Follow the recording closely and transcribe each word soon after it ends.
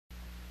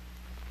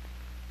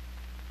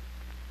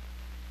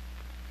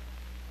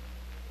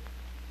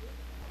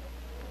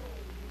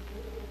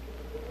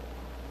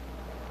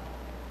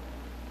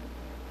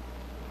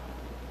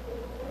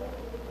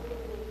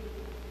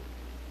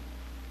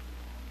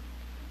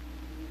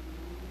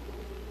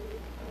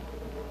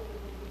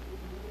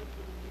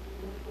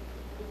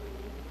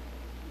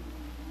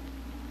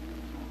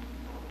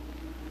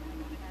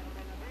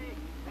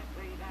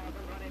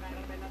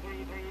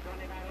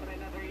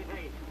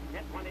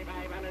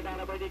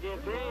give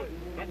 3.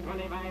 Get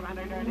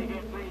 2,500 dirty,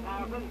 give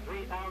 3,000.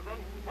 3,000.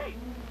 Hey,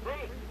 3.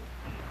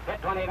 Get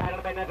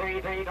 25 to the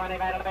 3, 3,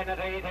 25 to the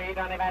 3, 3,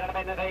 25 to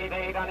the 3,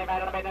 3,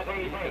 25 to the 3,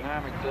 3.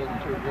 Economics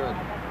isn't too good.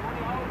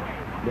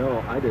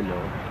 No, I didn't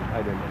know. I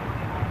didn't know.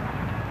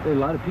 There are a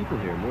lot of people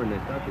here, more than they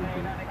thought there'd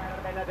be.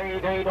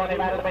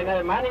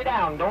 Money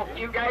down. Don't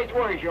you guys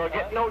worry. You'll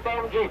get no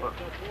damn jeeper.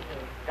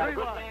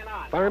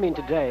 Farming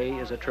today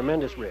is a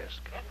tremendous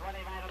risk.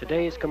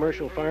 Today's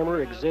commercial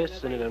farmer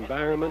exists in an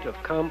environment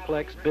of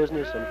complex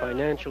business and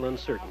financial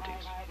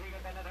uncertainties.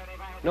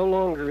 No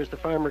longer is the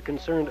farmer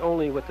concerned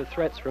only with the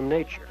threats from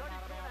nature.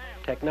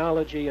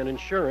 Technology and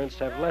insurance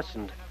have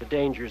lessened the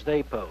dangers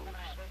they pose.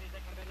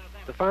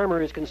 The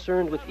farmer is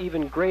concerned with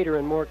even greater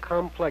and more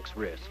complex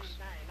risks,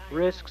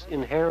 risks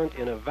inherent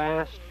in a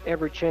vast,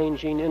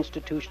 ever-changing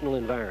institutional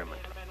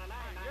environment.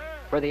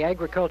 For the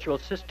agricultural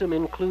system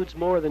includes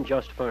more than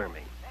just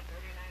farming.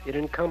 It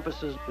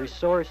encompasses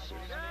resources,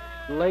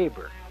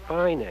 labor,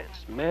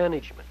 finance,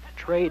 management,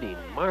 trading,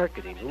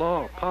 marketing,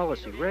 law,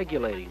 policy,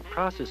 regulating,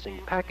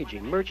 processing,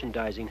 packaging,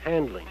 merchandising,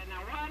 handling.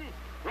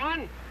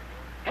 Run!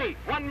 Hey,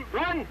 run!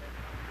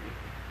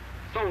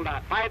 Sold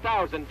out,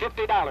 $5,000,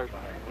 $50.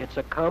 It's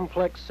a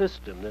complex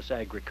system, this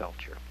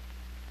agriculture.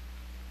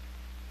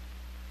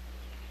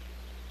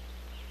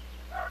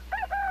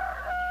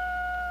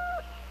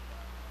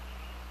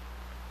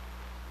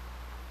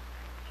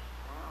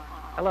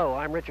 Hello,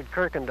 I'm Richard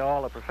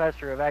Kirkendall, a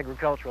professor of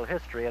agricultural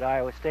history at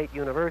Iowa State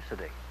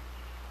University.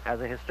 As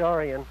a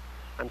historian,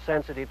 I'm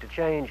sensitive to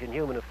change in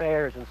human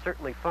affairs, and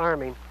certainly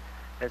farming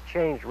has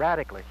changed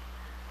radically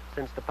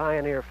since the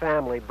pioneer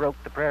family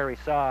broke the prairie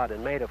sod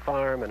and made a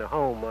farm and a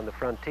home on the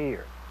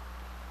frontier.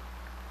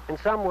 In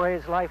some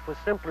ways, life was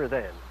simpler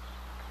then.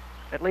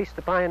 At least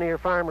the pioneer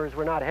farmers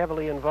were not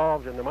heavily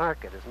involved in the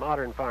market as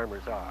modern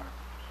farmers are.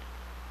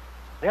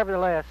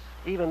 Nevertheless,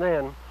 even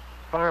then,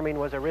 farming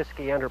was a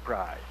risky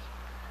enterprise.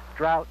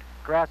 Drought,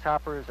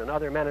 grasshoppers, and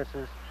other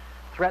menaces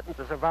threatened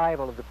the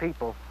survival of the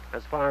people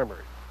as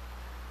farmers.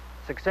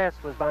 Success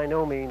was by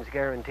no means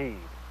guaranteed.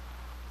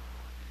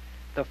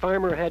 The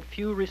farmer had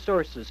few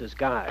resources as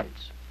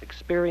guides: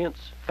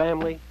 experience,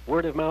 family,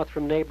 word of mouth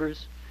from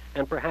neighbors,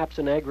 and perhaps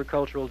an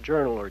agricultural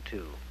journal or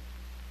two.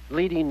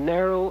 Leading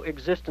narrow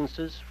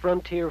existences,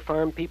 frontier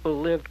farm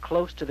people lived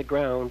close to the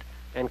ground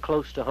and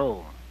close to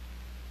home.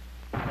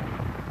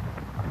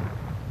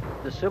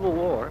 The Civil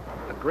War,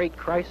 a great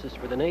crisis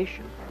for the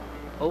nation,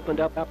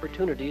 opened up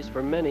opportunities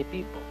for many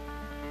people.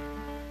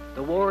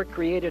 The war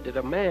created a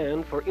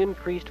demand for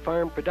increased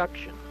farm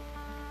production.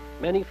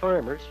 Many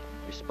farmers,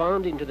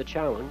 responding to the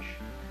challenge,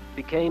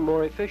 became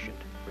more efficient,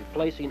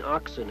 replacing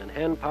oxen and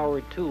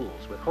hand-powered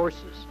tools with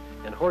horses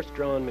and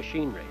horse-drawn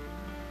machinery.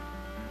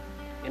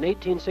 In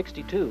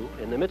 1862,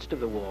 in the midst of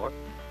the war,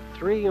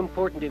 3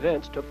 important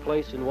events took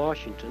place in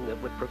Washington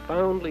that would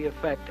profoundly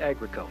affect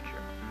agriculture.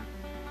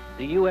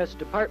 The U.S.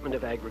 Department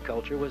of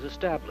Agriculture was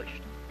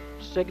established,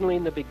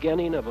 signaling the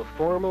beginning of a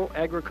formal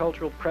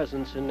agricultural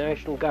presence in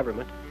national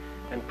government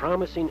and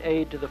promising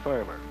aid to the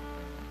farmer.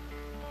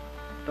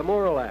 The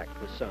Morrill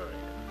Act was signed,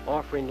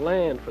 offering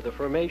land for the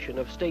formation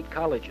of state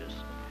colleges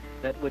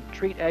that would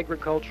treat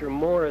agriculture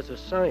more as a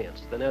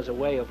science than as a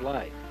way of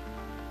life.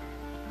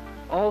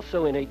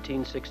 Also in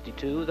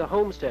 1862, the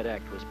Homestead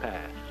Act was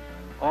passed,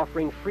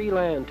 offering free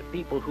land to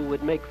people who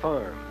would make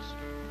farms.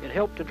 It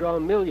helped to draw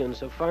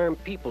millions of farm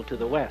people to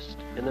the West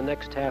in the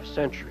next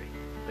half-century,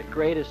 the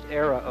greatest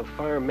era of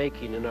farm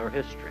making in our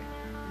history.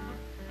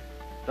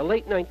 The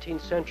late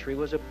 19th century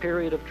was a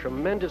period of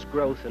tremendous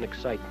growth and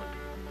excitement,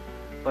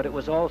 but it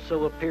was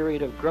also a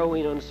period of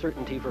growing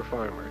uncertainty for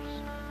farmers.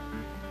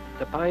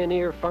 The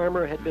pioneer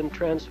farmer had been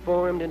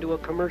transformed into a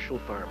commercial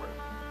farmer,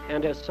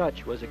 and as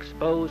such was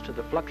exposed to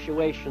the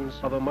fluctuations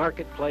of a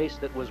marketplace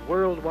that was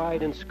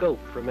worldwide in scope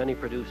for many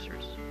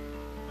producers.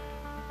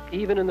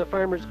 Even in the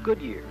farmer's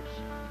good years,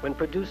 when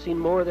producing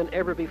more than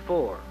ever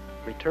before,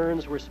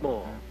 returns were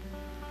small.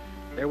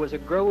 There was a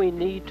growing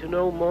need to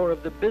know more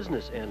of the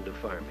business end of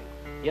farming,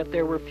 yet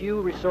there were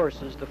few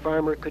resources the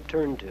farmer could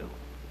turn to.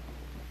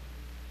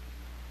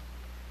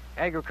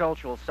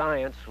 Agricultural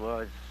science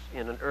was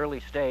in an early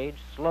stage,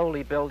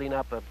 slowly building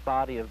up a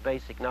body of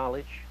basic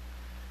knowledge.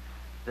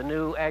 The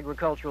new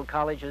agricultural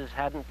colleges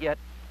hadn't yet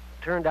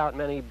turned out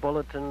many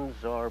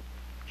bulletins or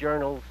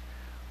journals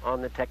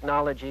on the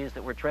technologies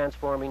that were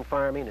transforming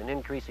farming and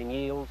increasing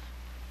yields,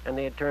 and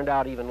they had turned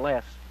out even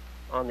less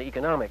on the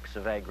economics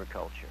of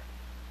agriculture.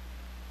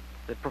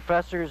 The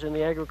professors in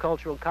the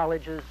agricultural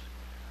colleges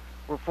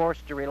were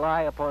forced to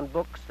rely upon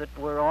books that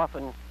were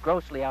often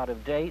grossly out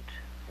of date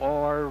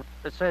or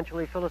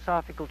essentially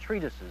philosophical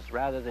treatises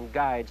rather than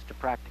guides to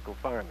practical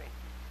farming.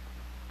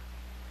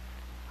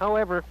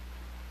 However,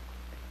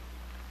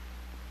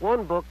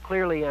 one book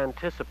clearly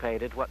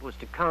anticipated what was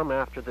to come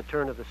after the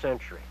turn of the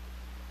century.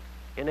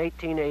 In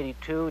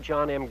 1882,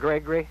 John M.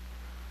 Gregory,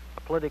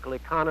 a political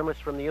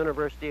economist from the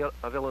University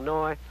of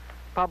Illinois,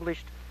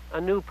 published A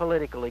New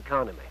Political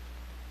Economy,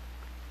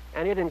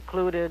 and it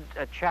included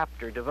a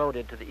chapter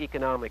devoted to the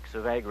economics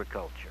of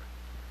agriculture.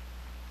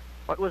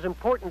 What was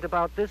important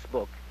about this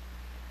book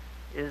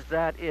is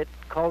that it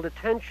called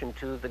attention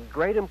to the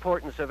great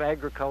importance of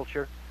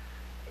agriculture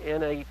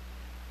in a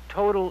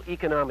total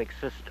economic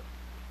system.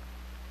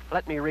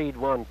 Let me read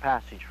one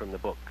passage from the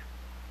book.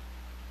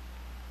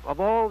 Of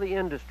all the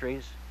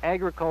industries,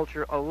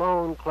 agriculture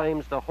alone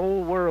claims the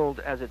whole world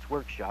as its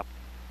workshop,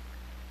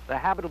 the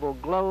habitable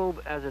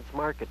globe as its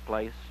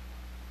marketplace,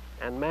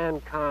 and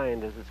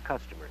mankind as its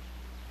customers.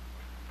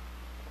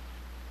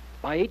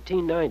 By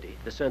 1890,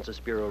 the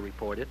Census Bureau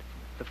reported,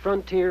 the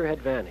frontier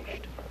had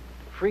vanished.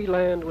 Free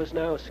land was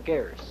now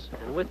scarce,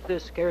 and with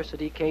this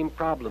scarcity came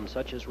problems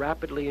such as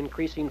rapidly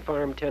increasing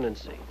farm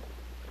tenancy.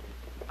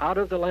 Out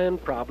of the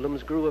land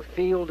problems grew a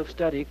field of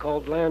study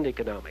called land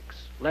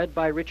economics, led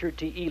by Richard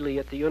T. Ely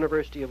at the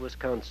University of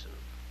Wisconsin.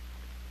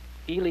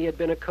 Ely had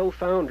been a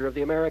co-founder of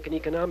the American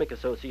Economic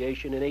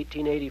Association in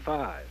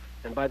 1885,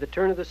 and by the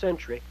turn of the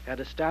century had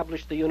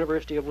established the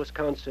University of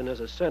Wisconsin as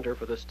a center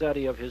for the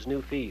study of his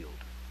new field.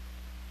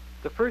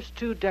 The first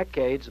 2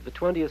 decades of the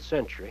 20th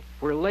century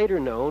were later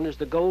known as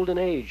the golden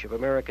age of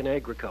American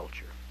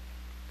agriculture.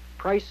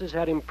 Prices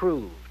had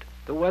improved,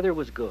 the weather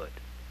was good.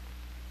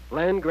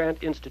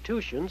 Land-grant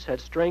institutions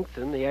had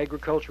strengthened the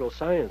agricultural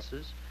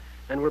sciences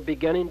and were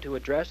beginning to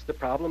address the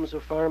problems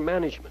of farm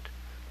management,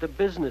 the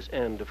business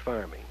end of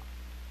farming.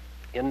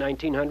 In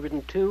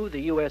 1902,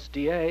 the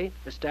USDA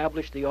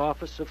established the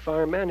Office of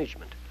Farm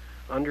Management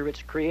under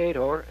its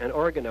creator and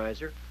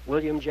organizer,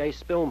 William J.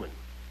 Spillman.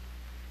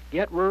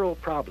 Yet rural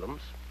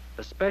problems,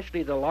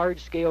 especially the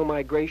large-scale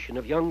migration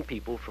of young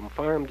people from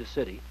farm to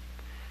city,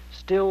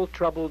 still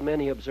troubled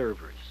many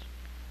observers.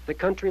 The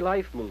country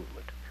life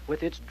movement,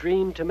 with its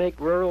dream to make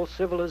rural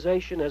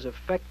civilization as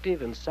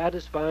effective and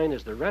satisfying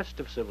as the rest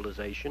of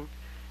civilization,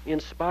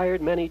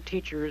 inspired many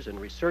teachers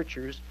and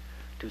researchers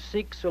to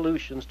seek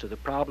solutions to the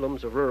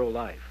problems of rural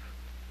life.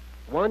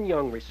 One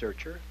young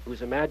researcher,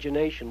 whose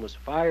imagination was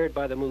fired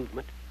by the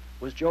movement,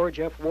 was George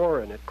F.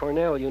 Warren at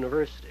Cornell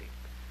University.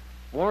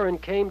 Warren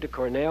came to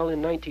Cornell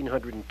in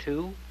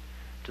 1902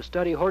 to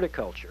study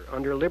horticulture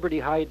under Liberty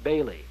Hyde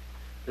Bailey,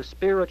 the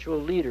spiritual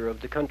leader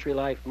of the country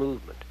life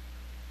movement.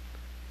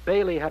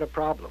 Bailey had a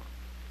problem.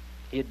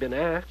 He had been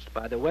asked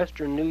by the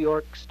Western New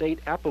York State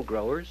apple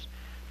growers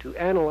to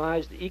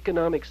analyze the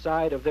economic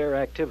side of their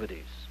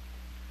activities.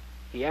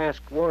 He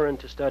asked Warren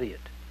to study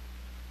it.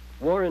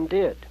 Warren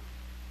did,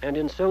 and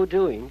in so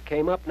doing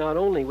came up not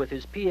only with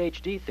his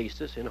PhD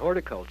thesis in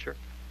horticulture,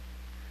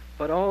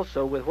 but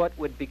also with what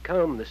would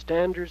become the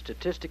standard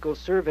statistical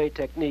survey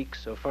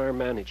techniques of farm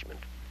management.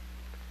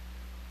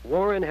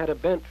 Warren had a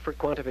bent for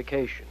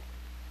quantification.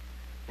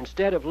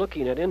 Instead of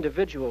looking at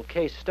individual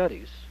case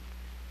studies,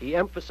 he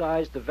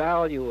emphasized the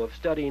value of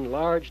studying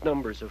large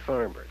numbers of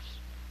farmers.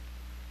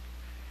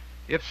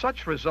 If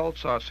such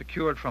results are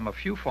secured from a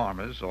few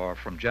farmers or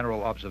from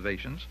general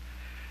observations,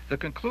 the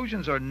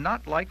conclusions are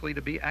not likely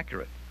to be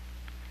accurate.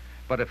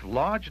 But if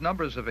large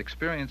numbers of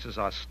experiences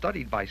are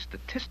studied by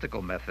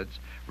statistical methods,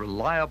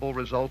 reliable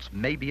results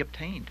may be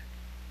obtained.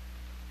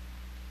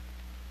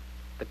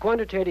 The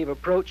quantitative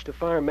approach to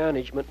farm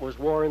management was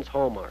Warren's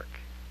hallmark.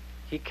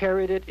 He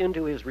carried it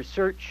into his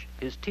research,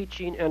 his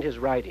teaching, and his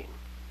writing.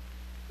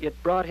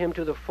 It brought him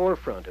to the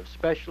forefront of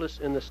specialists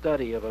in the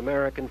study of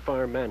American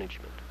farm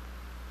management.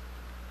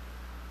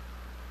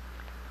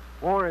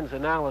 Warren's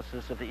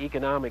analysis of the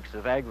economics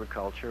of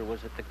agriculture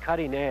was at the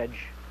cutting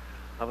edge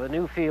of a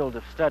new field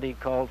of study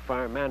called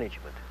farm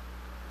management.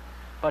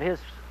 But his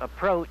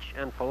approach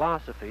and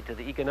philosophy to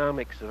the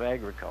economics of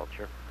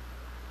agriculture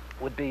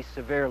would be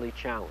severely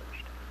challenged.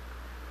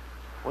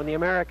 When the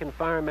American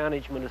Farm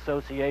Management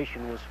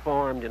Association was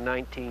formed in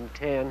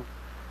 1910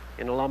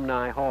 in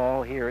Alumni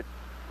Hall here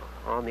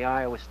on the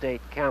Iowa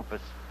State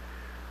campus,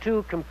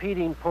 2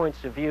 competing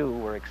points of view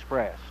were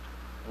expressed.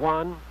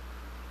 One,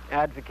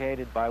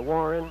 advocated by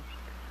Warren,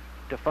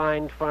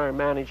 defined farm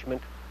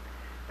management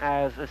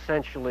as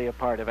essentially a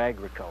part of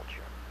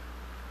agriculture.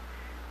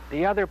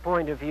 The other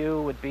point of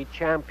view would be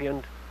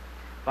championed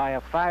by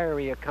a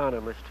fiery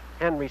economist,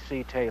 Henry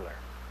C. Taylor.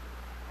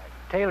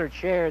 Taylor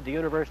chaired the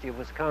University of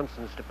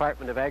Wisconsin's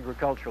Department of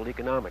Agricultural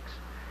Economics,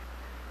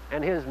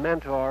 and his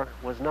mentor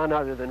was none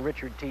other than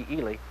Richard T.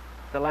 Ely,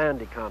 the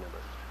land economist.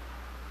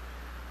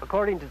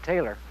 According to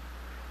Taylor,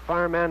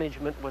 farm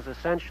management was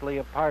essentially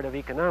a part of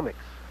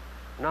economics,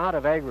 not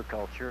of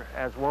agriculture,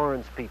 as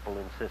Warren's people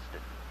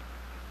insisted.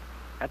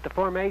 At the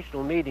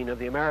formational meeting of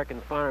the American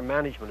Farm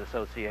Management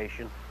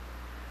Association,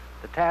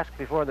 the task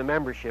before the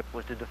membership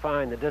was to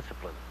define the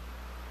discipline.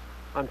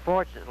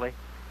 Unfortunately,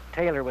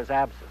 Taylor was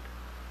absent,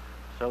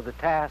 so the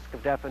task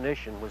of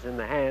definition was in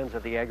the hands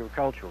of the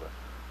agriculturalists.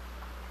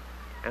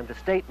 And the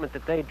statement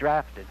that they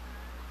drafted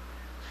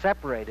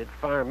separated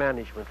farm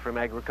management from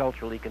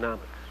agricultural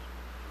economics.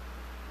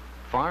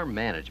 Farm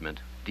management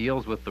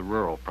deals with the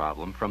rural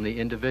problem from the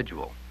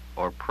individual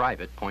or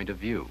private point of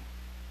view.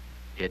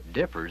 It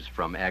differs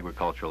from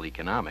agricultural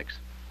economics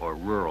or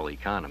rural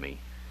economy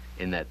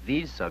in that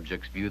these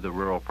subjects view the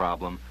rural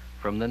problem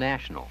from the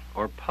national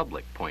or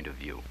public point of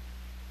view.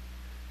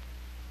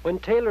 When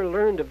Taylor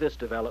learned of this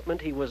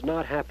development, he was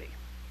not happy.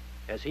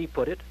 As he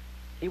put it,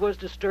 he was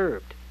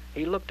disturbed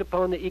he looked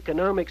upon the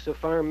economics of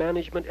farm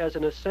management as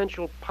an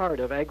essential part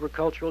of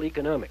agricultural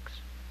economics.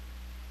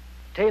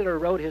 Taylor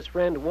wrote his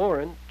friend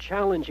Warren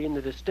challenging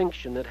the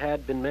distinction that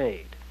had been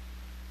made.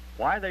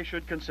 Why they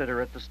should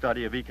consider it the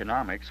study of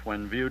economics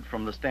when viewed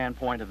from the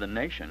standpoint of the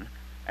nation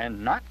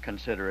and not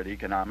consider it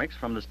economics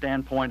from the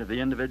standpoint of the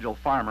individual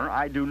farmer,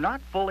 I do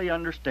not fully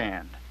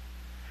understand.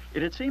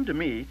 It had seemed to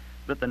me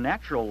that the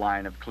natural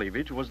line of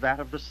cleavage was that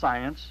of the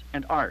science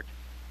and art.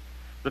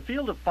 The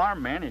field of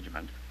farm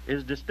management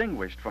is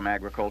distinguished from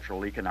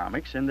agricultural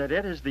economics in that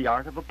it is the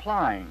art of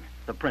applying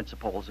the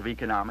principles of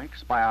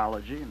economics,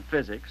 biology, and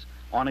physics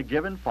on a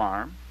given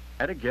farm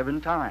at a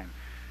given time.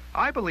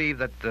 I believe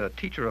that the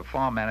teacher of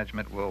farm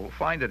management will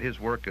find that his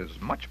work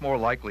is much more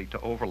likely to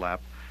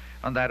overlap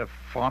on that of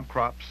farm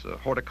crops,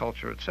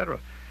 horticulture, etc.,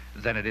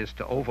 than it is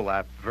to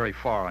overlap very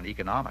far on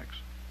economics.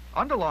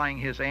 Underlying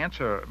his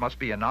answer must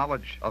be a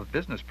knowledge of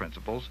business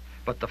principles,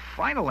 but the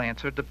final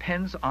answer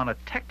depends on a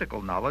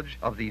technical knowledge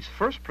of these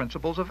first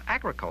principles of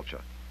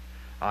agriculture.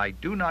 I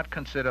do not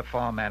consider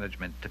farm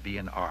management to be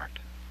an art.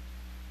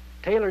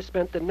 Taylor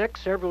spent the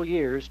next several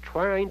years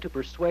trying to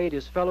persuade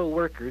his fellow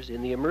workers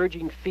in the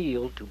emerging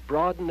field to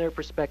broaden their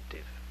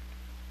perspective,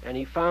 and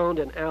he found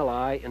an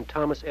ally in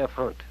Thomas F.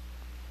 Hunt.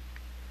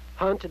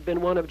 Hunt had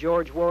been one of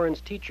George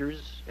Warren's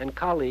teachers and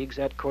colleagues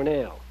at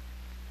Cornell,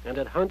 and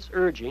at Hunt's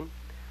urging,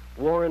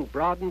 Warren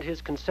broadened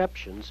his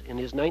conceptions in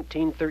his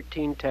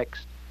 1913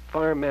 text,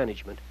 Farm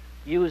Management,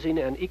 using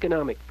an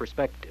economic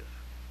perspective.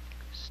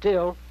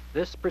 Still,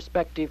 this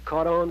perspective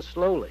caught on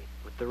slowly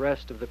with the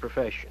rest of the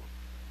profession,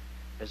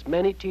 as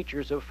many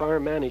teachers of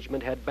farm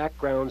management had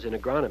backgrounds in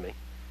agronomy,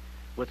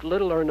 with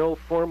little or no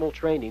formal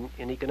training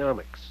in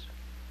economics.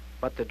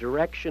 But the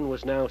direction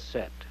was now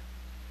set.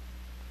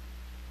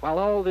 While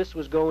all this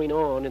was going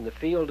on in the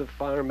field of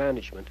farm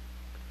management,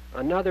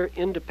 another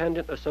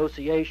independent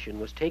association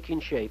was taking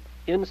shape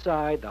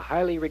inside the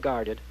highly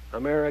regarded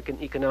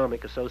American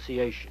Economic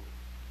Association.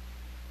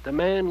 The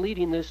man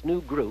leading this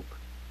new group,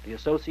 the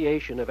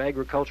Association of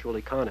Agricultural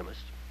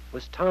Economists,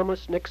 was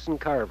Thomas Nixon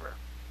Carver.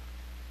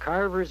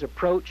 Carver's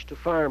approach to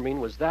farming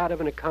was that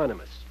of an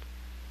economist,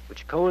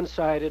 which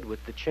coincided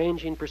with the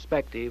changing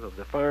perspective of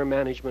the Farm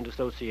Management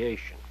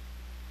Association.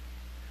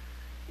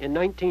 In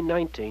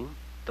 1919,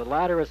 the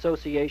latter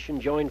association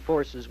joined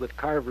forces with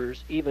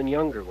Carver's even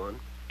younger one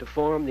to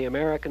form the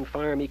American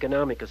Farm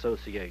Economic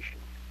Association,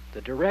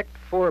 the direct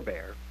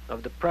forebear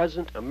of the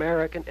present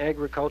American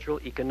Agricultural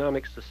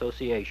Economics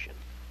Association,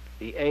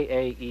 the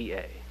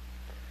AAEA.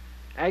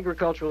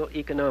 Agricultural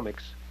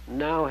economics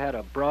now had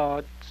a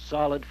broad,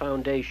 solid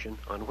foundation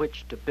on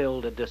which to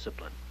build a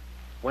discipline.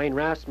 Wayne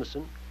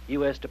Rasmussen,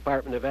 U.S.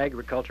 Department of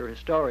Agriculture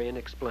historian,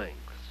 explains.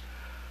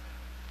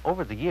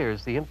 Over the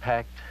years, the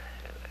impact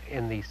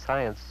in the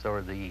science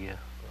or the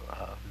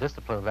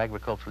discipline of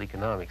agricultural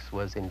economics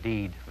was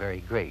indeed very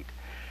great.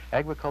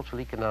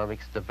 Agricultural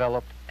economics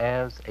developed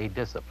as a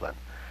discipline,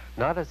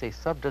 not as a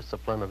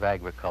subdiscipline of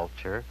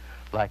agriculture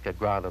like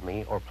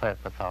agronomy or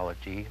plant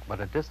pathology, but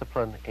a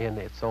discipline in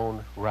its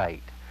own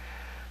right.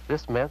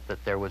 This meant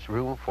that there was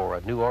room for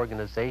a new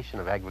organization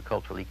of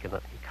agricultural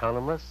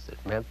economists. It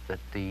meant that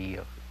the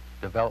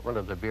development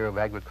of the Bureau of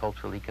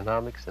Agricultural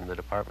Economics and the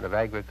Department of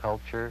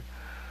Agriculture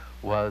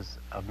was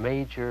a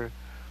major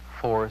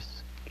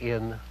force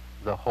in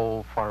the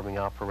whole farming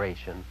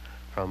operation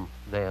from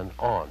then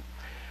on.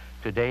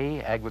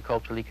 Today,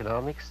 agricultural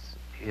economics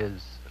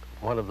is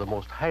one of the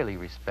most highly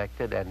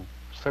respected and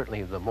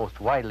certainly the most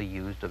widely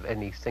used of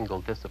any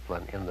single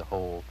discipline in the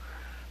whole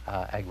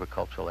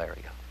agricultural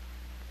area.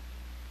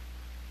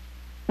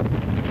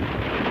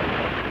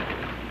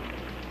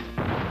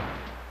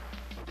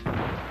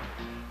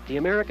 The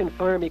American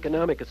Farm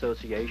Economic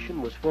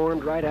Association was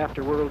formed right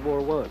after World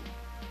War I,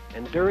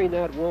 and during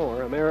that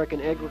war,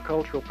 American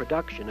agricultural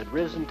production had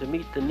risen to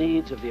meet the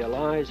needs of the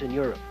Allies in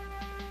Europe.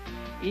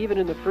 Even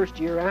in the first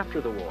year after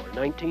the war,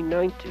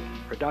 1919,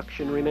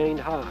 production remained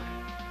high.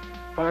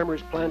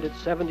 Farmers planted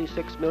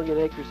 76 million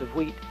acres of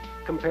wheat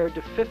compared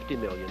to 50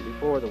 million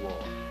before the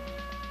war.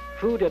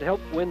 Food had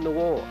helped win the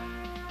war,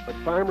 but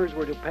farmers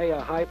were to pay a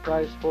high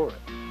price for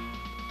it.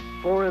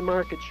 Foreign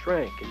markets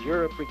shrank as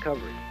Europe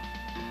recovered.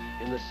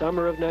 In the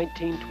summer of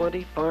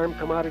 1920, farm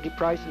commodity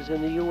prices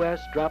in the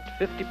U.S. dropped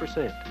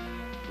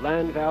 50%.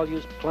 Land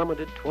values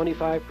plummeted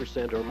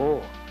 25% or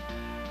more.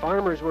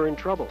 Farmers were in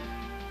trouble.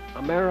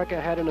 America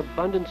had an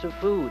abundance of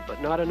food,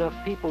 but not enough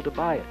people to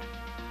buy it.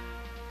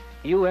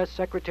 U.S.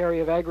 Secretary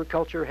of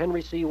Agriculture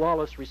Henry C.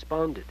 Wallace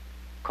responded,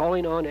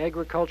 calling on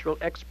agricultural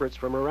experts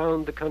from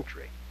around the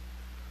country.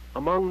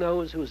 Among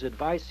those whose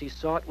advice he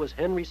sought was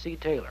Henry C.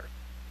 Taylor,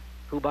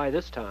 who by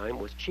this time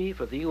was chief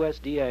of the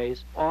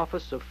USDA's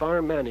Office of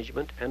Farm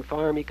Management and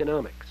Farm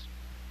Economics.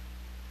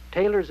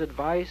 Taylor's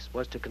advice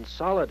was to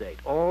consolidate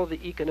all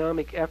the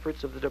economic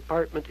efforts of the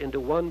department into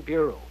one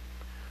bureau,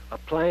 a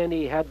plan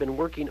he had been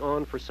working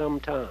on for some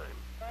time.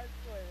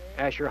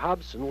 Asher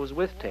Hobson was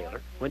with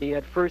Taylor when he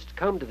had first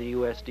come to the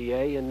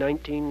USDA in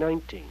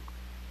 1919.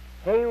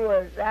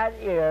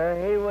 That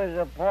year, he was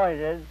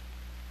appointed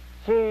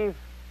chief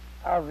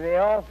of the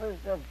Office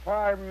of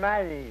Farm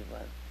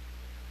Management.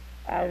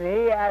 and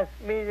he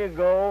asked me to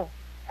go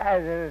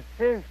as an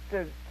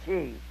assistant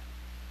chief.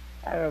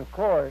 And of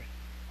course,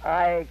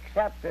 I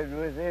accepted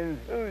with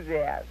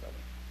enthusiasm.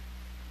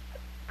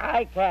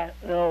 I can't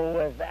know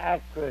with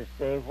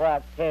accuracy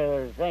what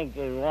Taylor's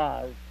thinking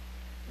was,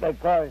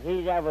 because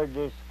he never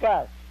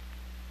discussed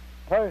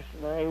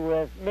personally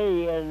with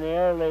me in the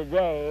early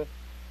day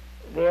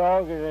the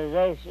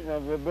organization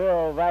of the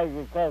Bureau of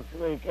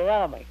Agricultural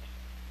Economics.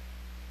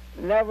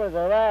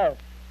 Nevertheless,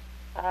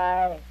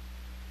 I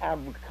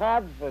am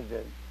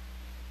confident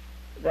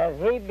that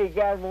he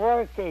began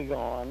working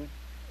on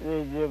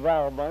the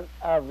development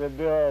of the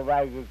Bureau of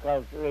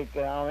Agricultural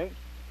Economics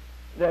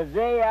the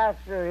day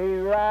after he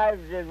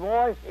arrived in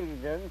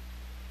Washington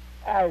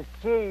as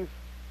chief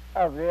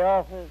of the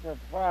Office of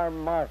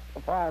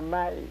Farm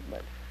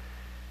Management.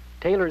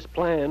 Taylor's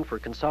plan for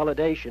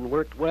consolidation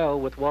worked well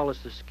with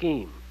Wallace's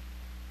scheme,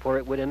 for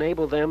it would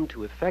enable them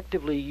to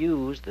effectively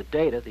use the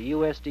data the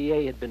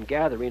USDA had been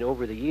gathering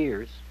over the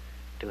years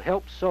to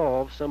help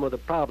solve some of the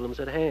problems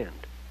at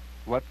hand.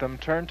 Let them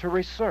turn to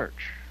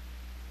research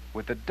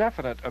with the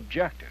definite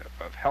objective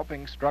of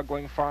helping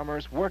struggling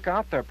farmers work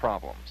out their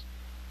problems,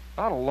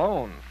 not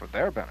alone for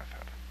their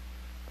benefit,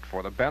 but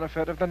for the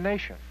benefit of the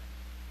nation.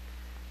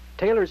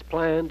 Taylor's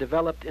plan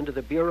developed into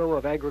the Bureau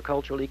of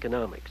Agricultural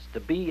Economics, the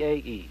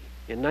BAE,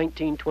 in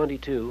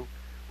 1922,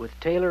 with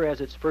Taylor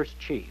as its first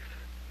chief.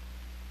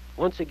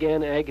 Once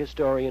again, ag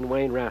historian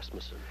Wayne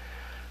Rasmussen.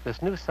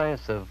 This new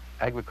science of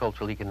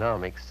agricultural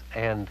economics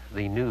and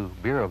the new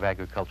Bureau of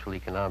Agricultural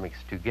Economics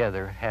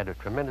together had a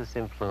tremendous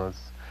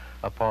influence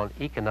upon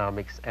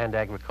economics and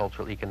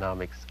agricultural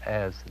economics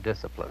as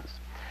disciplines.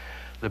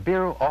 The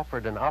Bureau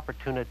offered an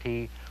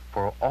opportunity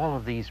for all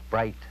of these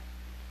bright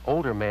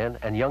older men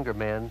and younger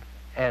men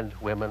and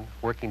women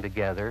working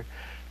together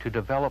to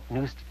develop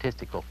new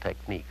statistical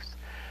techniques,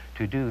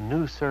 to do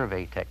new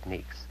survey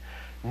techniques,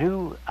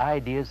 new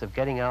ideas of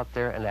getting out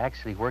there and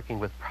actually working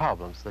with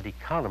problems that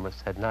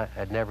economists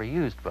had never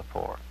used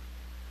before.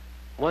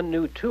 One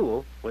new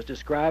tool was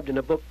described in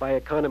a book by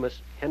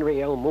economist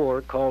Henry L.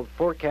 Moore called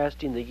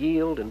Forecasting the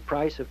Yield and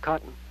Price of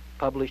Cotton,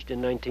 published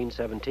in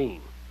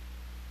 1917.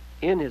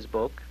 In his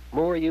book,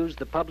 Moore used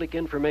the public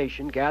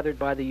information gathered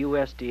by the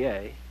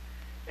USDA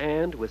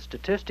and, with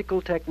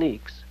statistical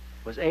techniques,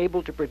 was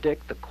able to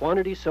predict the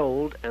quantity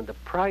sold and the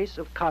price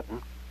of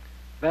cotton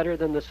better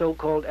than the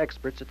so-called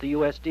experts at the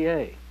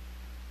USDA.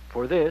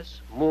 For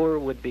this, Moore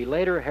would be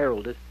later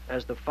heralded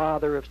as the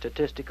father of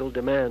statistical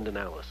demand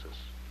analysis.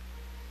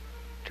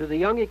 To the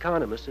young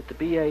economists at the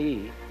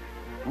BAE,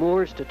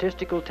 Moore's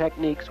statistical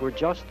techniques were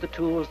just the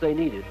tools they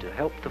needed to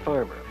help the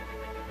farmer,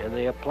 and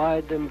they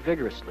applied them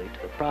vigorously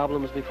to the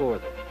problems before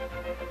them.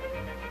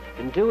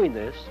 In doing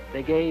this,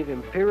 they gave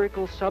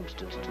empirical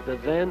substance to the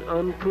then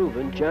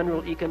unproven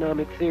general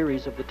economic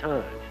theories of the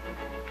time.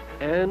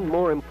 And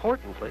more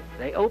importantly,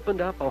 they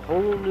opened up a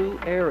whole new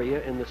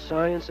area in the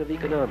science of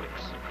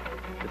economics,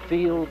 the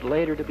field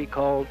later to be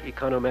called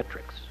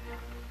econometrics.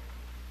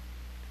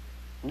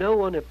 No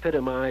one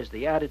epitomized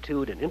the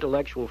attitude and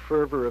intellectual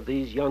fervor of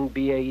these young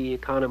BAE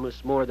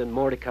economists more than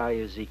Mordecai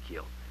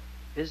Ezekiel.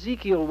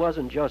 Ezekiel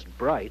wasn't just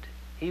bright,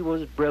 he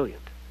was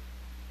brilliant.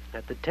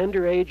 At the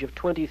tender age of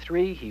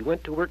 23, he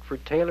went to work for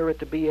Taylor at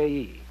the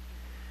BAE.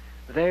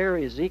 There,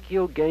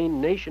 Ezekiel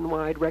gained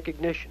nationwide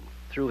recognition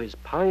through his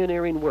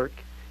pioneering work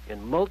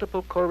in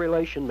multiple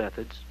correlation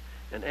methods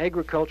and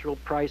agricultural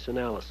price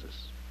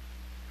analysis.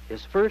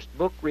 His first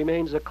book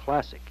remains a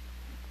classic.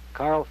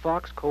 Carl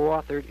Fox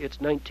co-authored its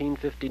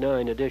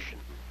 1959 edition.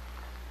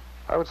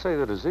 I would say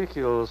that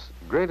Ezekiel's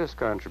greatest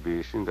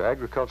contribution to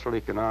agricultural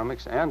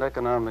economics and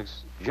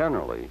economics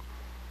generally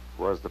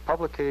was the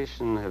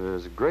publication of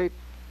his great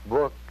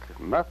book,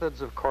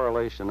 Methods of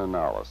Correlation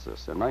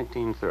Analysis, in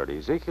 1930.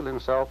 Ezekiel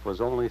himself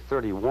was only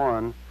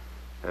 31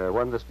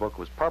 when this book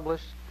was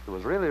published. It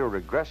was really a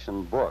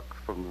regression book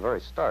from the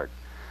very start.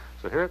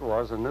 So here it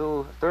was, a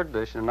new third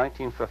edition in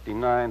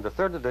 1959. The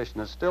third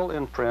edition is still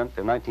in print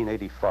in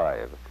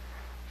 1985.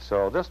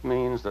 So this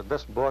means that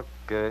this book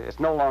is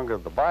no longer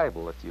the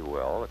Bible, if you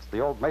will. It's the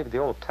old, maybe the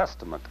Old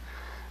Testament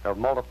of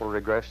multiple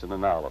regression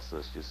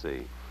analysis, you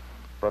see.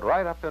 But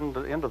right up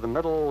into the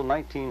middle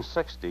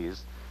 1960s,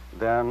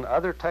 then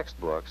other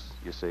textbooks,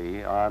 you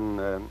see,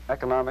 on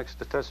economic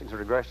statistics and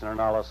regression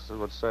analysis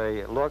would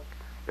say, look,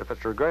 if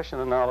it's regression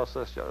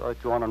analysis that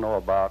you want to know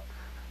about,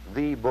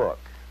 the book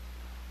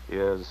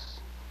is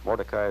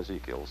Mordecai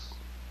Ezekiel's.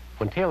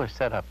 When Taylor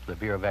set up the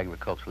Bureau of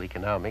Agricultural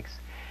Economics,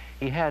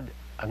 he had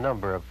a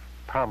number of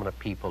prominent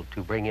people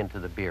to bring into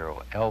the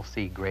Bureau.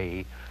 L.C.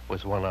 Gray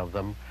was one of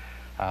them.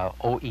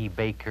 O.E.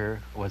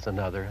 Baker was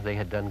another. They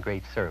had done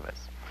great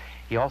service.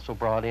 He also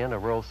brought in a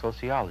rural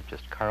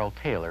sociologist, Carl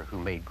Taylor, who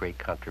made great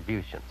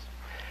contributions.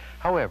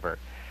 However,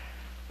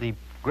 the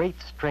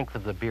great strength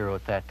of the Bureau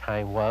at that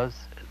time was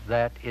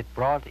that it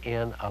brought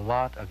in a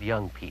lot of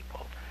young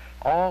people,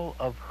 all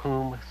of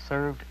whom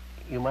served,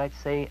 you might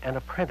say, an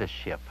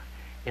apprenticeship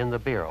in the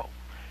Bureau.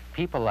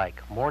 People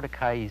like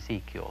Mordecai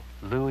Ezekiel,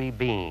 Louis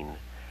Bean,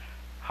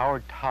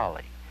 Howard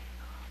Tolley,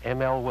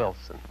 M.L.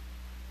 Wilson.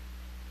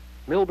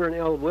 Milburn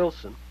L.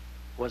 Wilson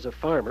was a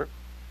farmer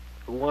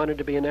who wanted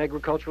to be an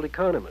agricultural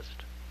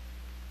economist,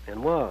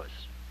 and was.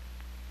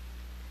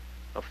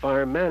 A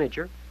farm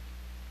manager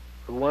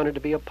who wanted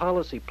to be a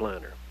policy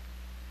planner,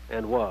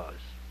 and was.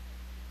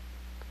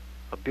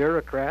 A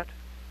bureaucrat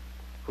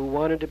who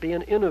wanted to be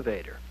an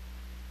innovator,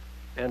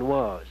 and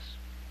was.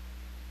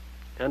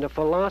 And a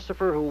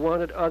philosopher who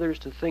wanted others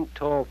to think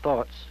tall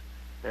thoughts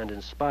and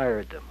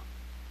inspired them.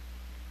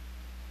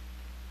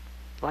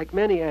 Like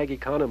many ag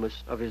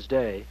economists of his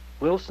day,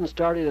 Wilson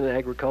started in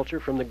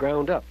agriculture from the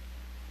ground up.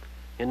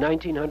 In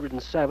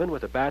 1907,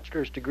 with a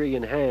bachelor's degree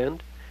in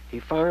hand, he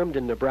farmed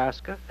in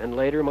Nebraska and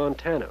later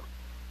Montana.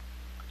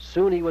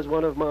 Soon he was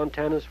one of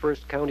Montana's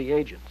first county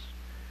agents,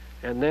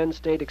 and then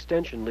state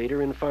extension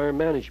leader in farm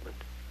management.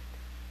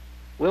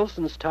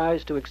 Wilson's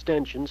ties to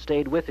extension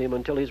stayed with him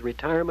until his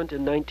retirement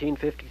in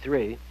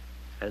 1953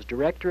 as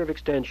director of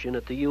extension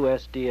at the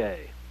USDA.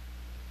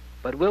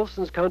 But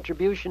Wilson's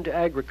contribution to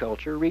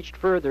agriculture reached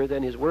further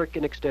than his work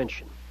in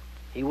extension.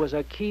 He was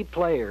a key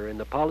player in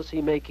the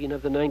policy making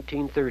of the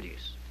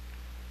 1930s.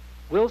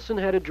 Wilson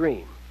had a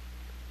dream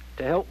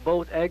to help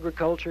both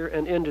agriculture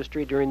and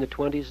industry during the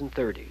 20s and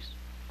 30s.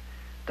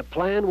 The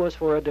plan was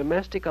for a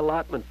domestic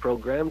allotment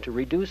program to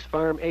reduce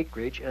farm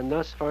acreage and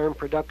thus farm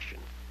production.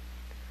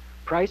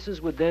 Prices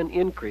would then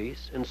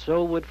increase, and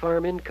so would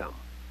farm income.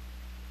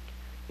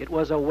 It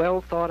was a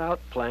well-thought-out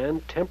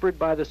plan tempered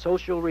by the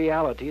social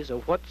realities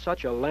of what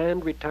such a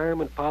land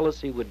retirement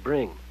policy would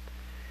bring.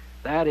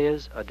 That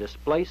is, a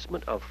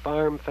displacement of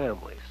farm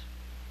families.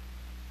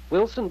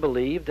 Wilson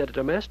believed that a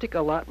domestic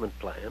allotment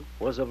plan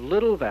was of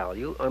little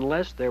value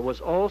unless there was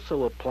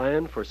also a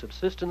plan for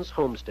subsistence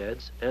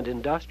homesteads and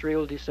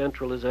industrial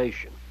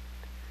decentralization.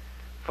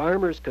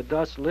 Farmers could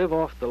thus live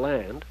off the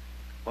land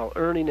while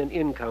earning an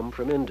income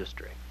from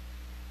industry.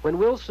 When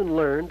Wilson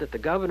learned that the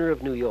governor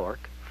of New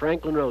York,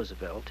 Franklin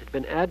Roosevelt, had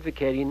been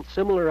advocating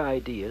similar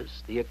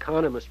ideas, the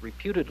economist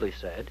reputedly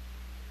said,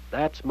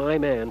 "That's my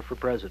man for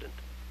president."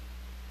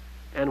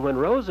 And when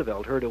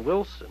Roosevelt heard of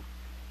Wilson,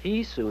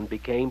 he soon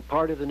became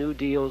part of the New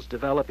Deal's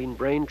developing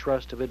brain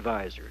trust of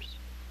advisors.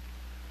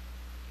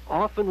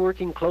 Often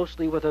working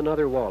closely with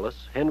another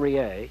Wallace, Henry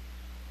A.,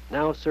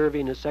 now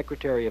serving as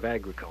Secretary of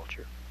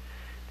Agriculture,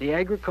 the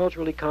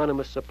agricultural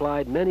economist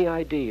supplied many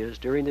ideas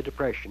during the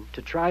Depression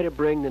to try to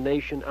bring the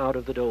nation out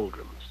of the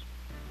doldrums.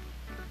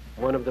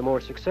 One of the more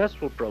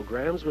successful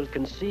programs was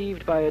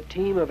conceived by a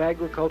team of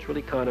agricultural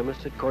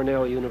economists at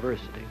Cornell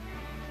University.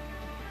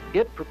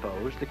 It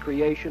proposed the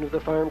creation of the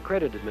Farm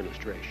Credit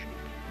Administration,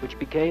 which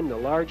became the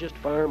largest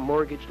farm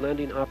mortgage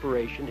lending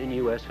operation in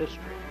U.S.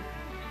 history.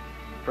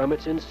 From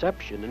its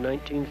inception in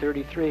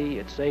 1933,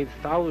 it saved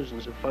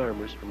thousands of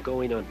farmers from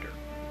going under.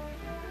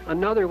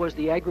 Another was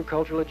the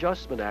Agricultural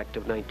Adjustment Act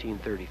of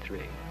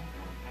 1933.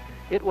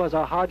 It was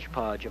a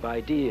hodgepodge of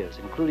ideas,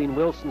 including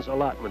Wilson's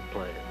allotment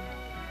plan.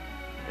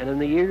 And in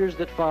the years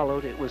that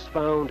followed, it was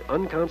found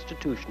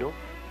unconstitutional,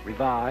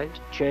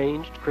 revised,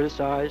 changed,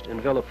 criticized,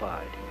 and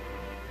vilified.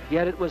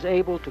 Yet it was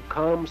able to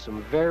calm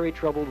some very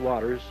troubled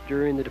waters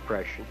during the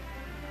Depression,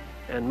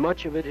 and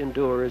much of it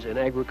endures in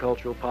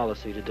agricultural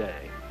policy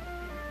today.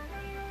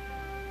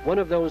 One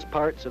of those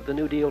parts of the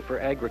New Deal for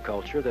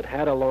agriculture that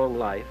had a long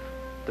life,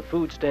 the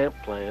food stamp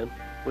plan,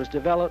 was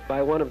developed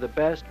by one of the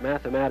best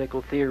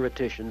mathematical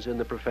theoreticians in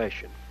the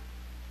profession,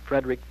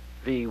 Frederick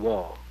V.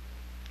 Waugh.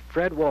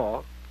 Fred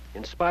Waugh,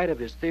 in spite of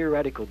his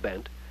theoretical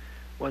bent,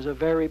 was a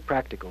very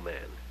practical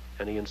man,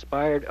 and he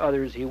inspired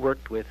others he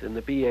worked with in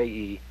the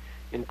BAE,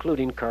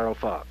 including Carl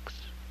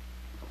Fox.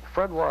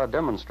 Fred Waugh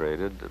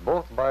demonstrated,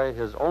 both by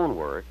his own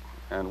work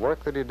and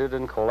work that he did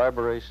in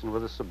collaboration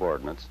with his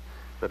subordinates,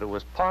 that it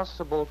was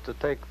possible to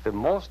take the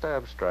most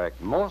abstract,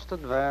 most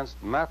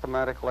advanced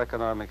mathematical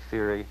economic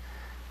theory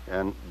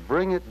and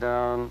bring it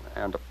down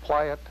and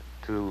apply it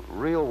to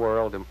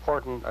real-world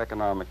important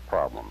economic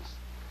problems.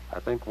 I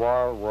think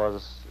Waugh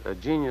was a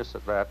genius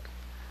at that.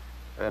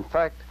 In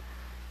fact,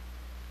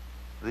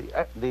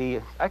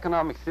 the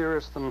economic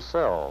theorists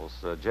themselves,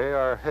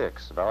 J.R.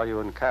 Hicks,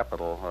 Value and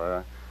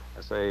Capital,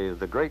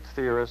 the great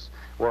theorists,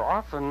 were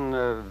often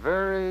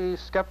very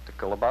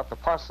skeptical about the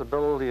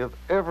possibility of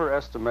ever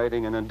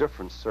estimating an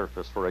indifference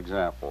surface, for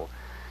example.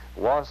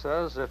 Waugh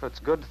says, if it's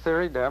good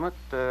theory, damn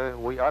it,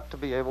 we ought to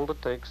be able to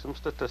take some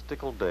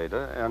statistical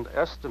data and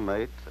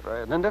estimate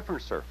an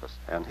indifference surface.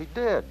 And he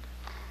did.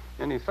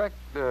 In effect,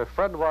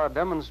 Fred Waugh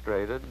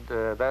demonstrated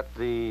that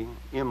the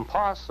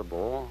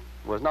impossible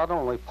was not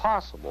only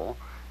possible,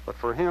 but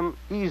for him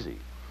easy.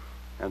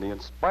 And he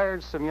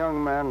inspired some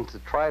young men to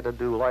try to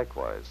do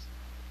likewise.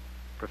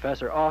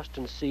 Professor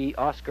Austin C.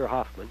 Oscar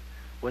Hoffman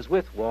was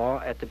with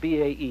Waugh at the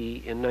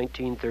BAE in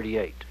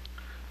 1938.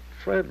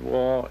 Fred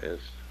Waugh is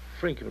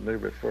frequently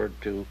referred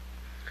to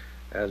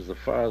as the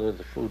father of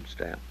the food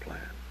stamp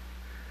plan.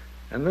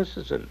 And this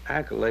is an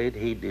accolade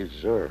he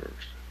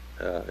deserves.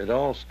 It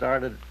all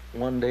started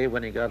one day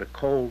when he got a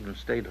cold and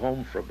stayed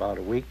home for about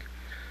a week.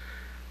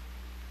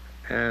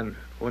 And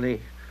when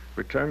he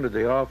returned to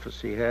the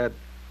office, he had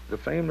the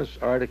famous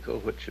article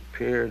which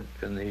appeared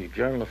in the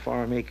Journal of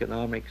Farm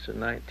Economics in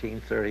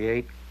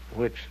 1938,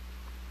 which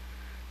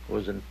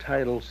was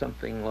entitled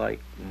something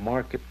like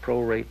Market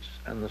Prorates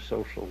and the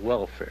Social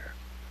Welfare.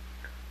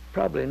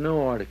 Probably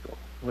no article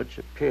which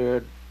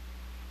appeared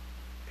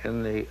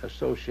in the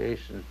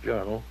association's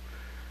journal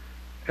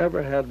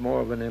ever had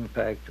more of an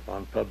impact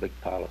on public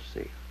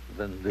policy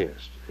than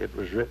this. It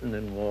was written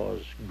in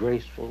Waugh's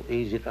graceful,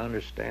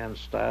 easy-to-understand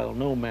style,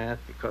 no math,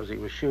 because he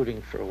was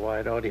shooting for a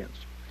wide audience.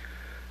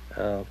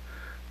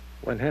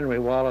 When Henry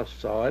Wallace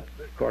saw it,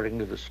 according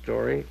to the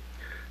story,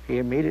 he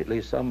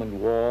immediately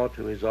summoned Waugh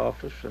to his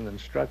office and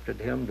instructed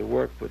him to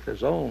work with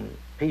his own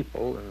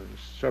people in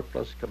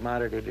surplus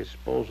commodity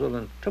disposal,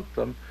 and took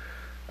them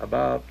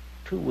about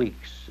 2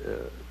 weeks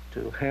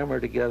to hammer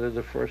together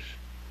the first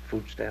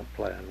food stamp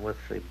plan with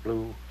the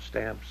blue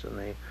stamps and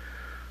the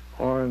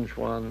orange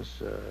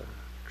ones.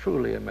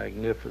 Truly a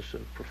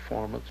magnificent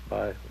performance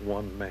by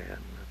one man.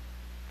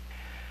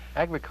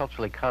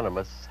 Agricultural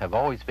economists have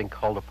always been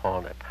called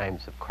upon at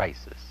times of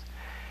crisis.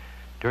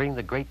 During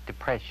the Great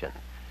Depression,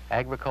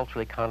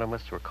 agricultural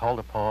economists were called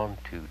upon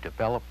to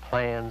develop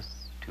plans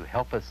to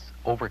help us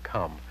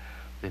overcome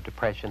the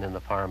depression in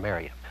the farm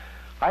area.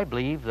 I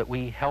believe that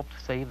we helped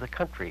save the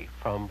country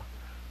from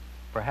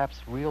perhaps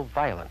real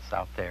violence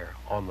out there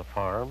on the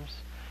farms.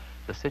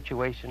 The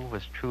situation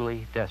was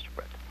truly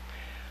desperate.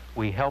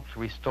 We helped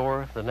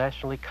restore the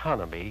national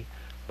economy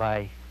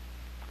by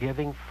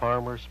giving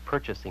farmers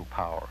purchasing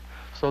power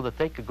so that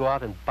they could go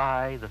out and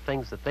buy the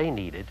things that they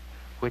needed,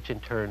 which in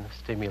turn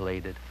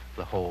stimulated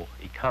the whole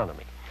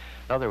economy.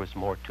 Now, there was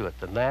more to it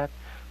than that,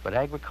 but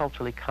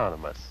agricultural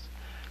economists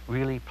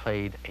really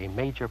played a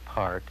major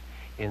part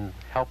in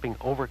helping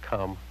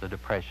overcome the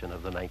depression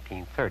of the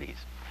 1930s.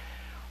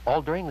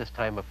 All during this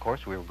time, of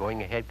course, we were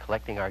going ahead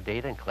collecting our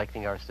data and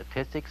collecting our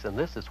statistics, and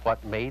this is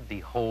what made the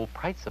whole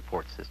price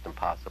support system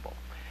possible.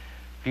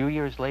 A few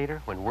years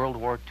later, when World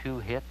War II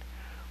hit,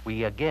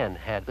 we again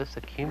had this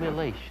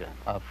accumulation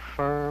of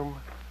firm,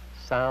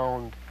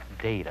 sound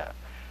data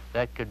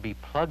that could be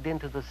plugged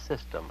into the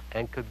system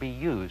and could be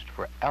used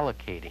for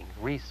allocating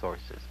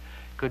resources,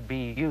 could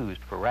be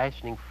used for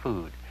rationing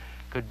food,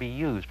 could be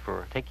used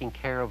for taking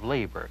care of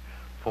labor,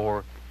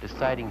 for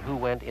deciding who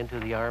went into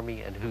the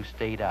Army and who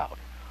stayed out.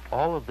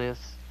 All of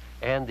this,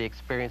 and the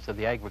experience of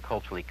the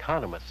agricultural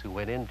economists who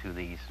went into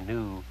these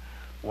new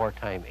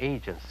wartime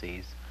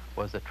agencies,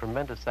 was a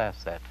tremendous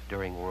asset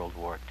during World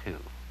War II.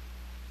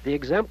 The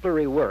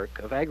exemplary work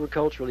of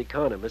agricultural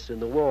economists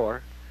in the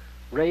war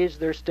raised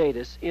their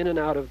status in and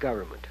out of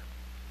government.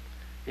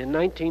 In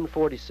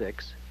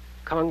 1946,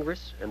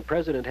 Congress and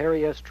President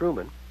Harry S.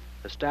 Truman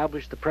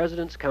established the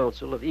President's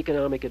Council of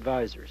Economic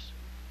Advisors.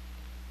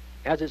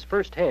 As its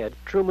first head,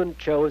 Truman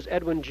chose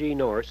Edwin G.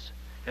 Norse,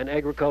 an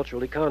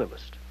agricultural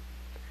economist.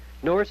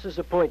 Norse's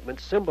appointment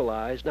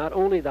symbolized not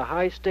only the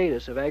high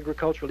status of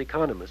agricultural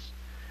economists,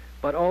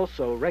 but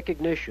also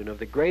recognition of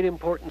the great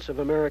importance of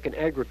American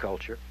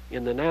agriculture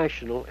in the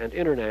national and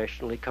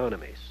international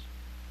economies.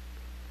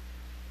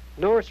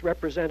 Norse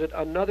represented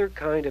another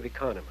kind of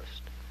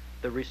economist,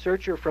 the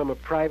researcher from a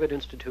private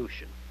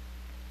institution.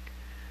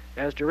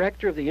 As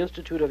director of the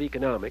Institute of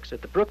Economics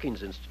at the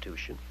Brookings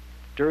Institution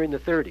during the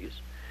 30s,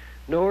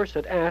 Norse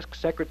had asked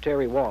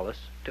Secretary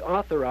Wallace to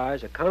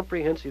authorize a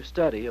comprehensive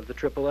study of the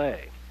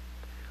AAA.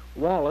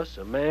 Wallace,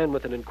 a man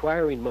with an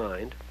inquiring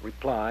mind,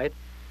 replied,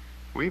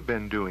 "We've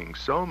been doing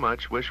so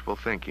much wishful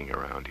thinking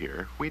around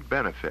here, we'd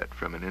benefit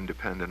from an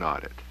independent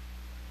audit."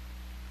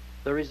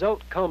 The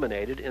result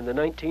culminated in the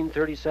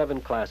 1937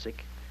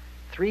 classic,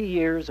 3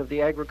 Years of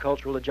the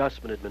Agricultural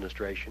Adjustment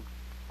Administration,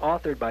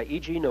 authored by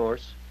E.G.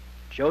 Norse,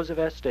 Joseph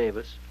S.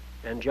 Davis,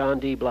 and John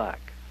D.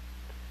 Black.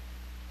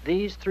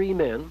 These 3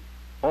 men,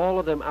 all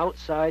of them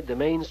outside the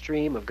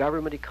mainstream of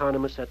government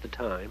economists at the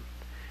time,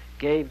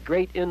 gave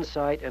great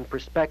insight and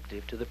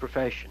perspective to the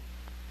profession,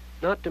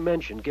 not to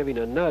mention giving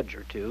a nudge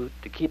or two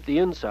to keep the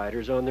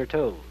insiders on their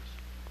toes.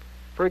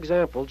 For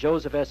example,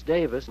 Joseph S.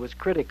 Davis was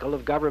critical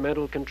of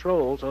governmental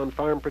controls on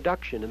farm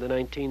production in the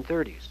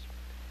 1930s.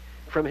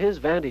 From his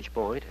vantage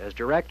point as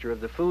director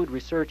of the Food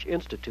Research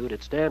Institute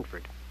at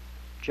Stanford,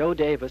 Joe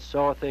Davis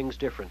saw things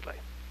differently.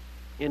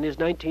 In his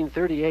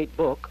 1938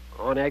 book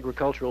on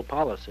agricultural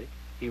policy,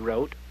 he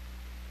wrote,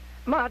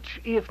 "Much,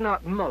 if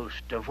not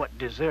most, of what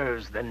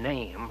deserves the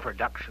name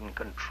production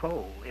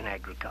control in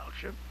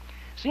agriculture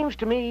seems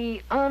to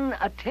me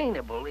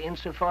unattainable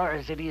insofar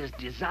as it is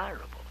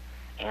desirable,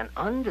 and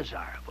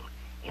undesirable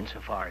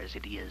insofar as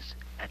it is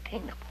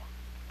attainable."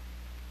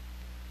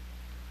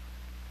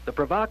 The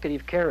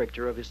provocative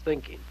character of his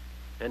thinking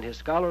and his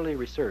scholarly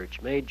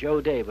research made Joe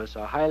Davis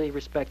a highly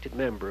respected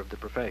member of the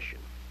profession.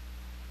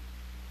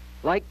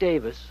 Like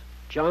Davis,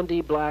 John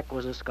D. Black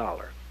was a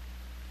scholar.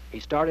 He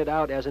started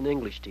out as an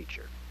English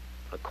teacher.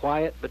 A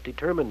quiet but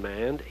determined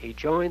man, he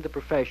joined the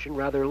profession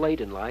rather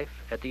late in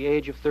life, at the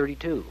age of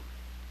 32.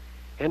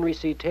 Henry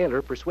C.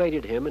 Taylor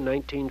persuaded him in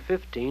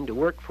 1915 to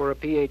work for a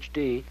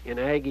Ph.D. in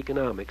ag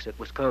economics at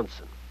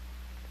Wisconsin.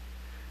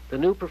 The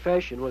new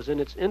profession was in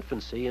its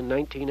infancy in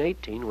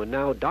 1918 when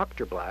now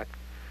Dr. Black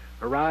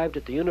arrived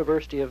at the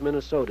University of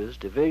Minnesota's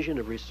Division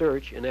of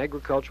Research in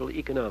Agricultural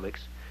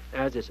Economics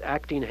as its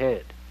acting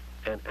head.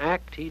 And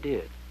act he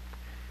did.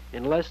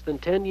 In less than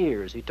 10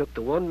 years, he took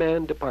the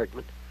one-man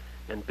department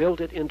and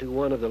built it into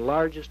one of the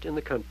largest in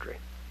the country.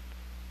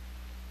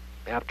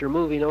 After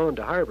moving on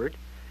to Harvard,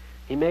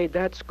 he made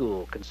that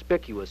school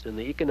conspicuous in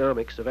the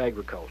economics of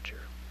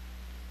agriculture.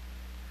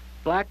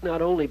 Black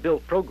not only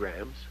built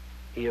programs,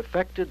 he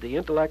affected the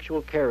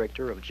intellectual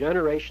character of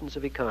generations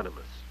of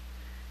economists.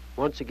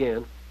 Once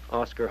again,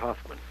 Oscar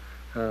Hoffman.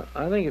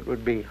 I think it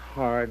would be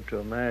hard to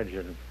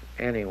imagine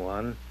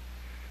anyone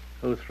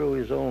who, through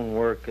his own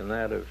work and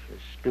that of his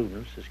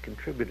students, has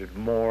contributed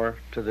more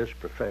to this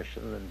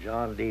profession than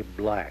John D.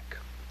 Black.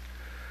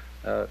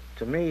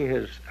 To me,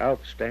 his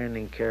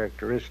outstanding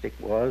characteristic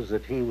was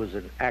that he was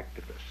an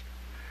activist,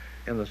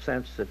 in the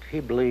sense that he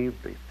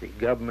believed that the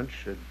government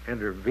should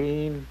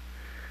intervene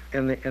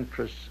in the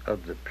interests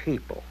of the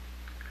people.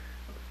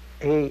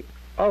 He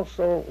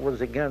also was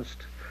against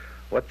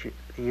what he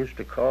used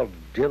to call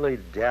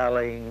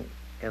dilly-dallying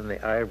in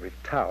the ivory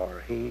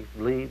tower. He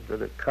believed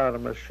that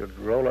economists should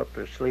roll up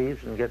their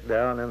sleeves and get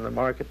down in the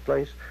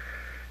marketplace.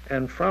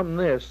 And from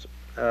this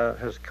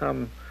has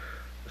come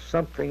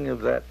something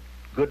of that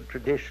good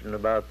tradition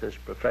about this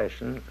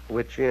profession,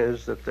 which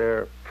is that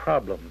they're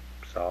problem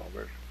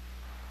solvers.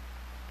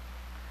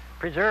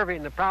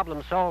 Preserving the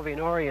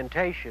problem-solving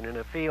orientation in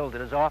a field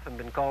that has often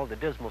been called the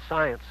dismal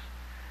science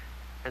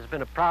has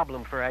been a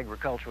problem for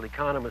agricultural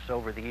economists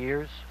over the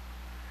years.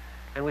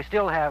 And we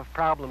still have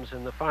problems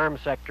in the farm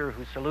sector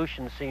whose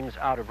solution seems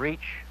out of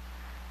reach,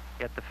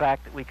 yet the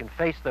fact that we can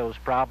face those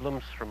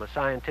problems from a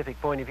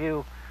scientific point of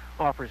view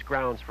offers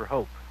grounds for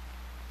hope.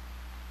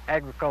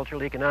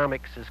 Agricultural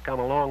economics has come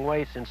a long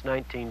way since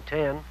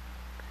 1910.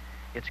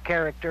 Its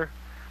character,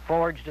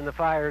 forged in the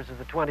fires of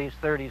the 20s,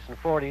 30s,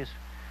 and 40s,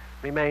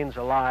 remains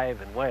alive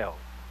and well.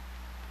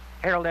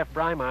 Harold F.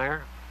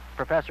 Breimeyer,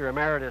 Professor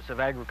Emeritus of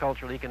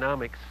Agricultural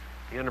Economics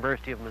at the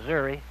University of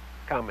Missouri,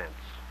 comments.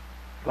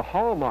 The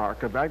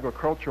hallmark of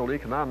agricultural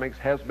economics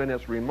has been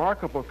its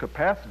remarkable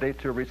capacity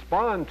to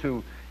respond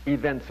to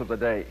events of the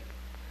day.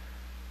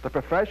 The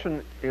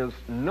profession is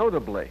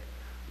notably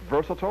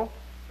versatile,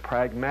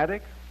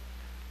 pragmatic,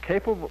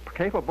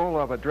 capable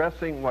of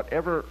addressing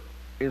whatever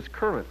is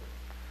current.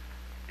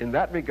 In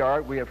that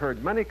regard, we have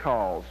heard many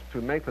calls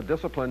to make the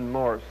discipline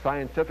more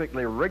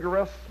scientifically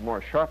rigorous,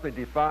 more sharply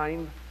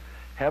defined.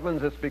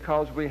 Heavens, it's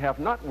because we have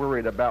not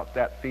worried about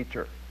that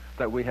feature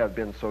that we have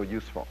been so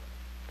useful.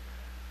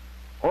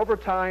 Over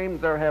time,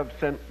 there have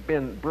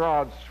been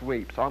broad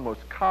sweeps,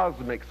 almost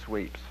cosmic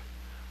sweeps.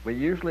 We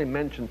usually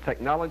mention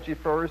technology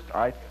first.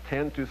 I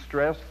tend to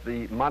stress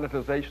the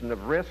monetization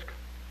of risk.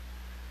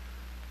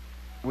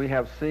 We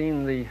have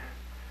seen the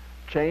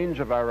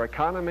change of our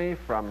economy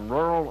from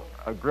rural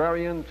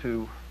agrarian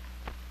to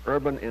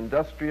urban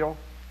industrial.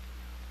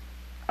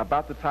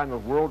 About the time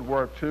of World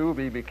War II,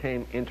 we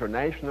became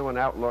international in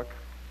outlook.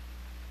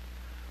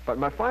 But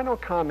my final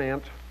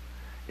comment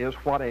is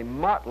what a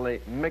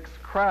motley,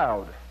 mixed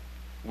crowd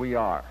we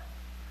are.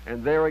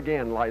 And there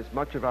again lies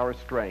much of our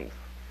strength.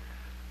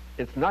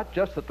 It's not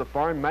just that the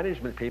farm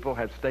management people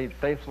have stayed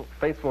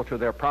faithful to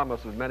their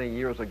promises many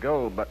years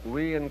ago, but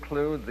we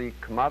include the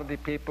commodity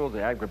people, the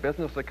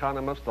agribusiness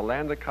economists, the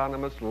land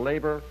economists,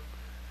 labor,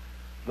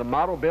 the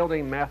model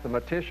building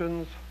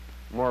mathematicians.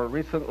 More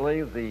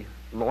recently, the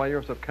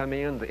lawyers have come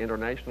in, the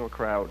international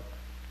crowd.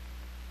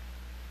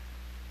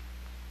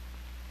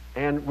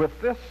 And with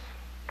this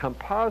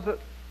composite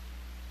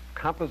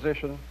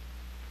composition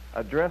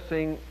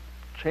addressing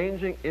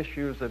changing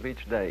issues of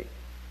each day,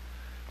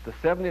 the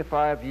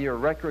 75-year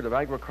record of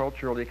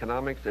agricultural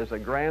economics is a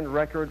grand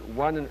record,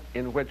 one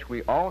in which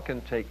we all can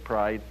take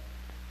pride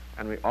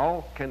and we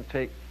all can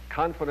take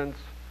confidence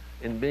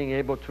in being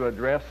able to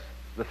address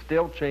the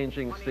still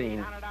changing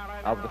scene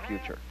of the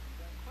future.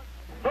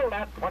 Sold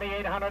at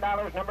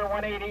 $2,800, number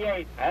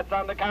 188. That's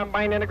on the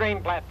combine and the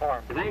grain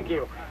platform. Thank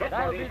you.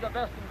 That'll be the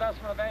best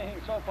investment of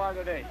anything so far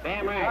today.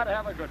 Damn right. You've got to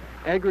have a good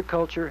one.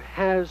 Agriculture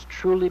has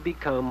truly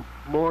become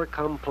more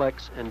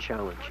complex and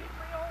challenging.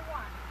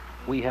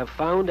 We have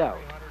found out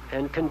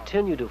and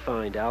continue to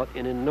find out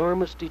in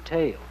enormous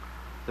detail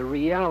the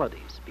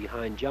realities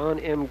behind John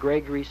M.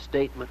 Gregory's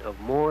statement of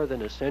more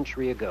than a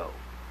century ago,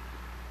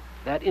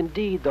 that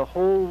indeed the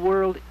whole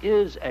world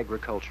is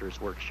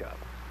agriculture's workshop,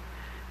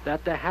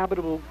 that the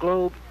habitable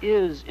globe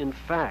is in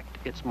fact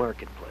its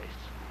marketplace,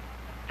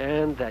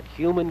 and that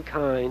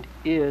humankind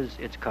is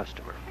its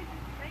customer.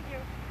 Thank you.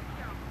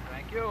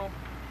 Thank you.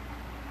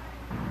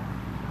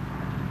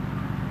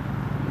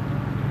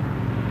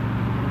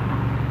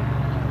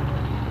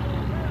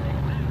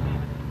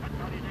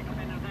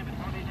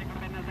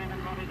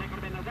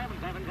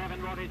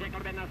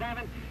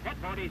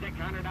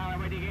 $4,600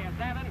 where you get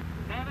 7,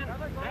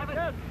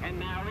 and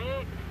now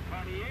 8,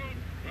 48,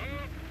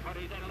 8,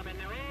 47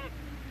 8,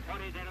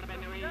 47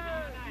 8,